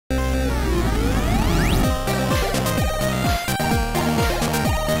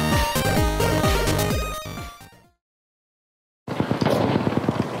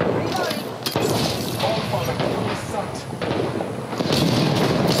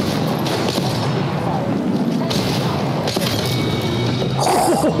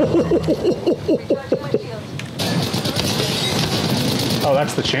Oh,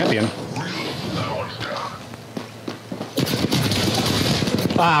 that's the champion.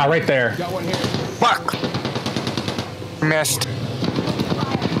 Ah, right there. Got one here. Fuck! Missed.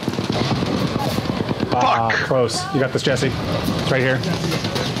 Ah, close. You got this, Jesse. It's right here.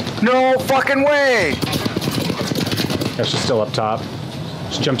 No fucking way! Yeah, she's still up top.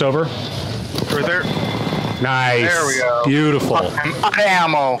 She jumped over. Right there. Nice. There we go. Beautiful. I'm out of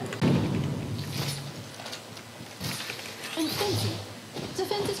ammo.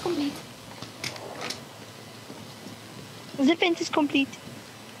 Defense is complete. Defense is complete.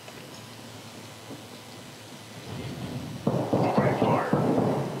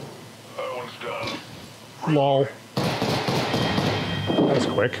 Lol. That was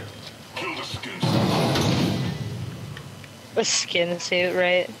quick. A skin suit,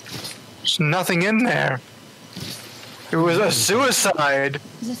 right? There's nothing in there. It was a suicide.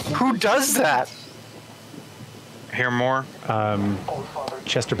 Who does that? Hear more?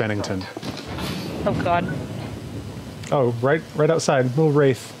 Chester Bennington. Oh god. Oh, right outside. Little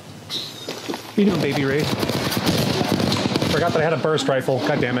Wraith. What are you doing, baby Wraith? Forgot that I had a burst rifle.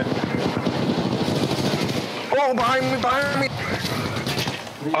 God damn it. Oh, behind me, behind me!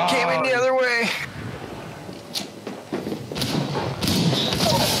 Came in the other way.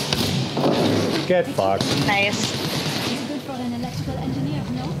 Get fucked. Nice. It's good for an electrical engineer,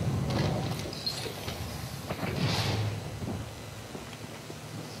 no?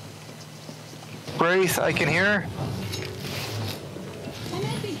 Wraith, I can hear. I'm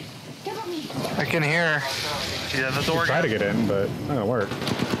helping. Cover me. I can hear. Yeah, the door. Try to get in, but not gonna work.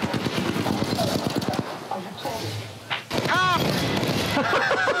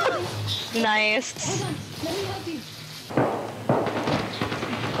 Nice. Hold on. Let me help you.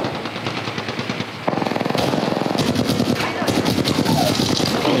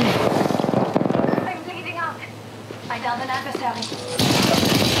 I'm bleeding out. I downed an adversary.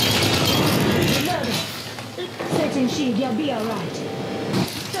 Setting shield, you'll be alright.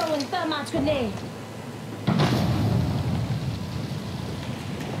 Throwing thermite grenade.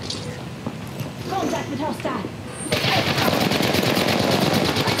 Contact with hostile.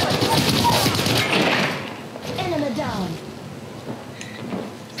 Enemy down.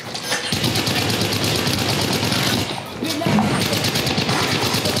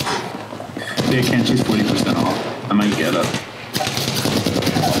 Yeah, can't she's 40% off. I might get it.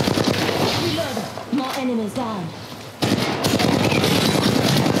 Reload. More enemies down.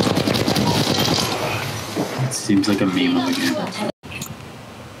 It seems like a meme of a game.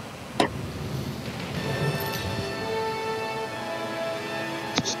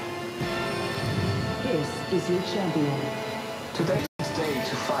 This is your champion. Today's day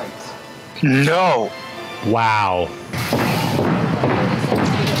to fight. No. Wow.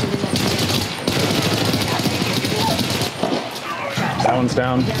 That one's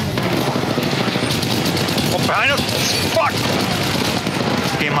down. Oh, behind us! Fuck!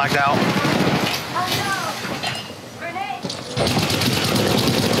 Game locked out. Grenade!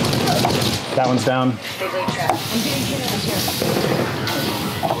 That one's down.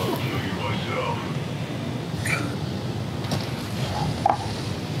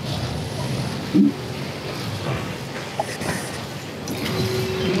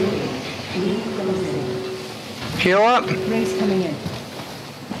 Heal up. Race coming in.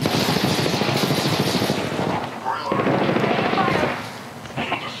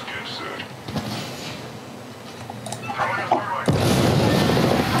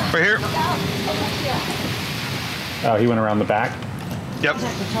 Right here. Oh, he went around the back. Yep.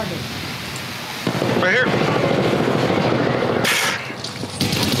 Attack the target. Right here.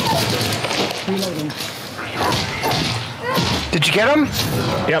 Reloading. Did you get him?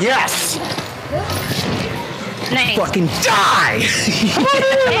 Yep. Yes. Nice. Fucking die.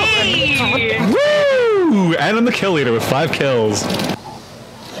 Hey! Woo! And I'm the kill leader with 5 kills.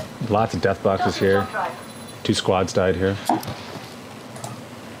 Lots of death boxes here. 2 squads died here.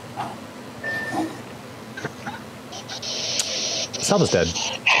 Salva's dead.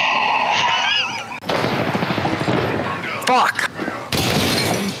 Fuck.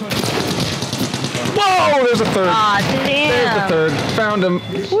 Whoa! There's a third. Aw, There's the damn. third. Found him.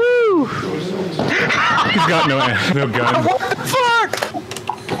 Woo! He's got no gun. What the fuck?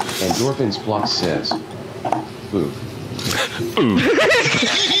 Endorphins Plus says, boo.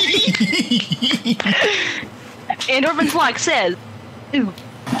 Endorphin Flock says, ooh.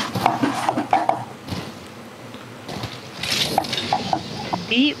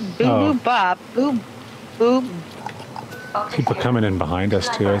 Beep, boo, Oh. boo, bop, boo, boo. People coming in behind us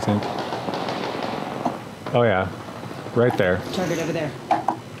too, I think. Oh yeah. Right there. Target over there.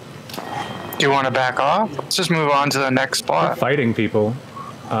 Do you want to back off? Let's just move on to the next spot. Fighting people.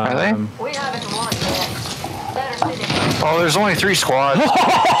 Are they? We haven't won yet. Better finish. Oh, there's only 3 squads.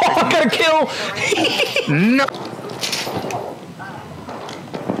 I got a kill! No.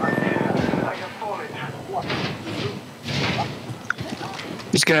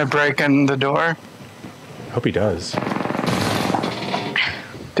 He's gonna break in the door. Hope he does.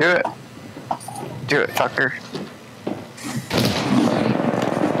 Do it. Do it, fucker.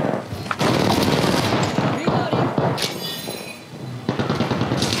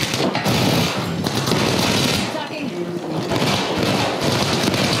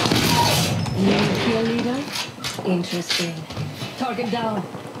 New kill leader? Interesting. Target down.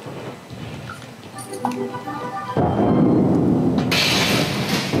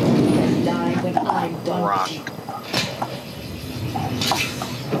 Die when I'm done Rock. with you.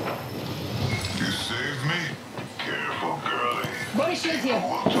 You saved me? Careful, girlie. Body shields here.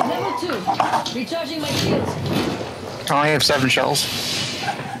 Level 2. Recharging my shields. I only have 7 shells.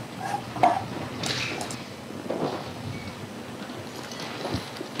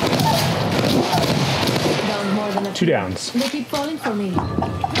 Down more than a 2 downs. They keep falling for me.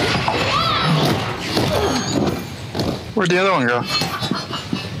 Where'd the other one go?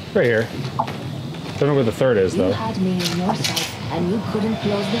 Right here. Don't know where the third is, You though. had me in your sight, and you couldn't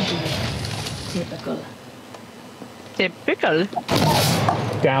close the door. Typical. Typical.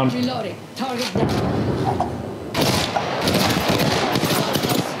 Down. Reloading. Target down.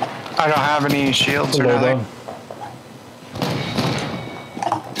 I don't have any shields or Below, nothing.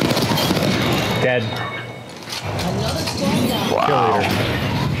 though. Dead. Another squad down. Kill Wow. leader.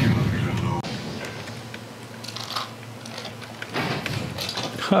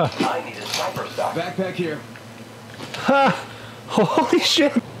 Huh. Backpack here. Ha! Holy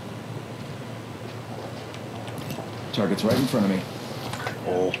shit! Target's right in front of me.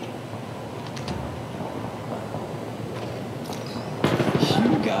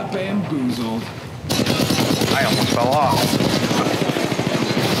 You got bamboozled. I almost fell off.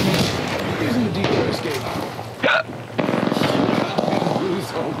 Using the decoy escape.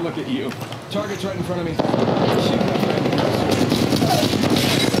 Bamboozled. Look at you. Target's right in front of me. You got bamboozled.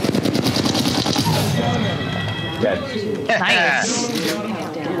 Dead. Nice.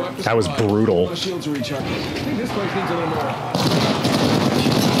 That was brutal. My shields are recharged. I think this place needs a little more.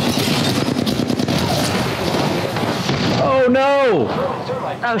 Oh no!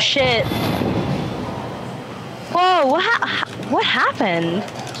 Oh shit. Whoa, what happened?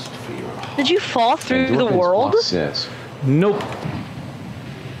 Did you fall through the Endorphins world? Block says, Nope.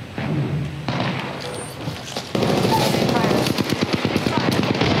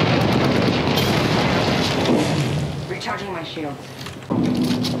 Recharging my shield.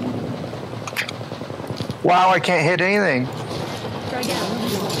 Wow, I can't hit anything. Try again.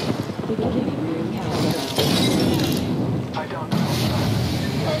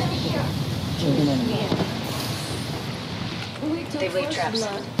 They've laid traps.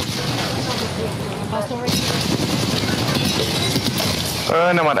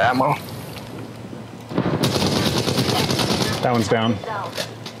 No more ammo. That one's down.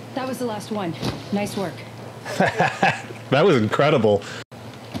 That was the last one. Nice work. That was incredible.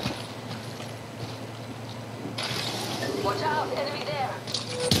 Watch out, enemy there.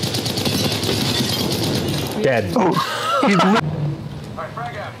 Dead. Alright,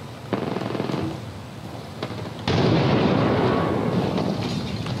 frag out.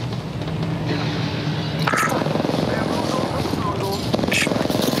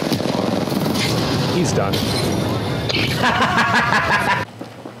 He's done.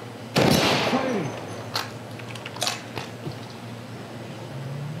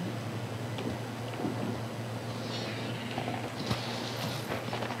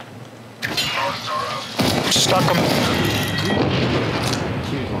 Stuck him.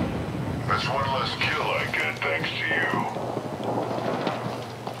 That's one less kill I get thanks to you.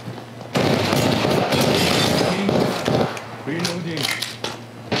 Reloading.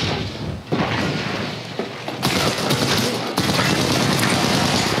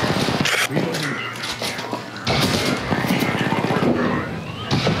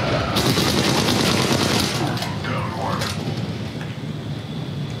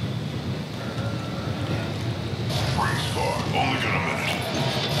 Rings far. Only got a minute.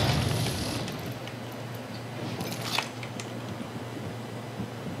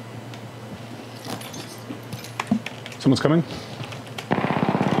 Someone's coming.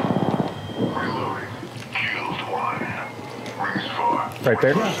 Reloading. Killed one. Rings far. Right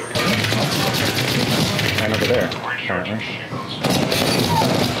there. And over there, apparently.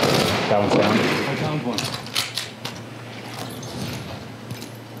 That one's down. I found one.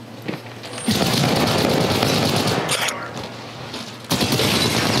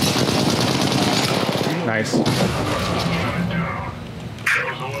 Nice. That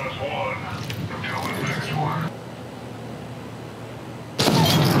was the last one. Until the next one.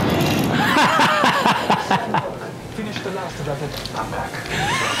 Finish the last rabbit. I'm back.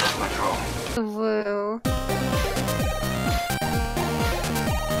 Woo.